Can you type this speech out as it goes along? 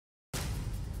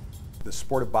the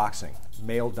sport of boxing,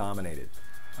 male-dominated.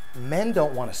 Men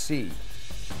don't want to see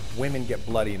women get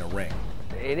bloody in a ring.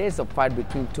 It is a fight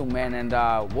between two men, and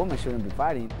a woman shouldn't be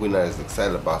fighting. We're not as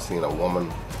excited about seeing a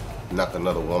woman knock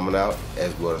another woman out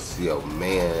as well as see a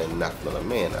man knock another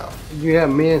man out. You have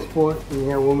men's sport and you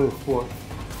have women's sport.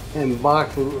 And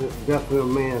boxing is definitely a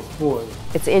man's sport.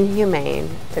 It's inhumane,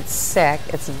 it's sick,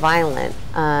 it's violent,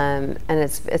 and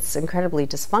it's incredibly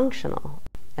dysfunctional.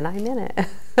 And I'm in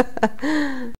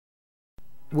it.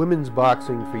 Women's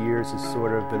boxing for years has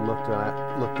sort of been looked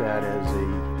at as a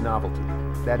novelty.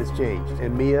 That has changed,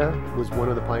 and Mia was one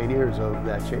of the pioneers of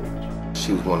that change.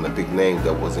 She was one of the big names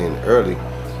that was in early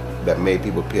that made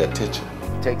people pay attention.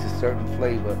 It takes a certain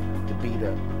flavor to be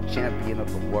the champion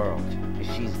of the world, and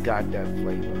she's got that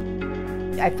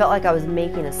flavor. I felt like I was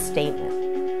making a statement,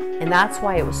 and that's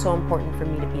why it was so important for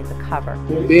me to be at the cover.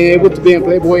 Being able to be in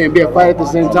Playboy and be a fighter at the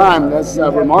same time, that's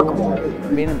remarkable.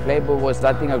 Being in Playboy was,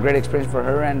 I think, a great experience for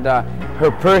her, and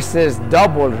her purses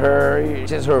doubled her.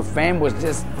 Just her fame was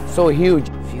just so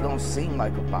huge. She don't seem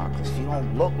like a boxer. She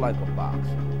don't look like a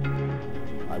boxer.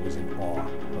 I was in awe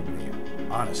of Mia,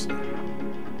 honestly.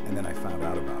 And then I found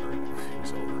out about her and it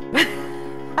was over.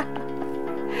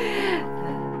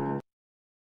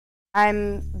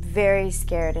 I'm very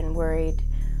scared and worried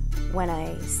when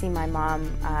I see my mom,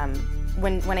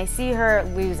 when I see her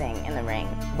losing in the ring.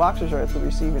 Boxers are at the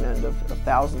receiving end of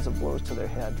thousands of blows to their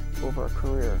head over a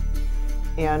career.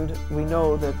 And we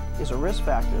know that is a risk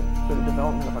factor for the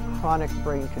development of a chronic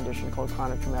brain condition called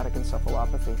chronic traumatic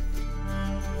encephalopathy.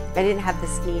 I didn't have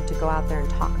this need to go out there and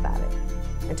talk about it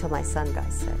until my son got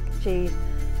sick. She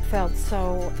felt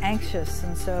so anxious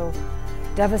and so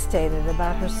devastated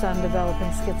about her son developing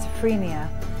schizophrenia.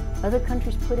 Other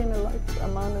countries put in a large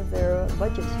amount of their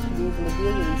budgets to be able to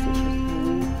deal with these issues,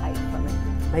 and we hide from it.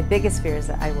 My biggest fear is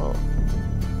that I will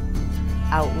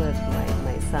outlive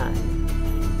my son.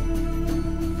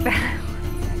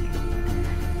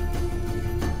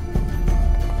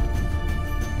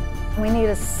 We need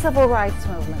a civil rights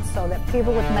movement so that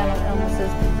people with mental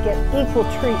illnesses get equal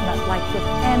treatment like with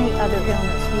any other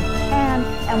illness. We can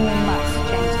and we must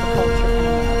change the culture.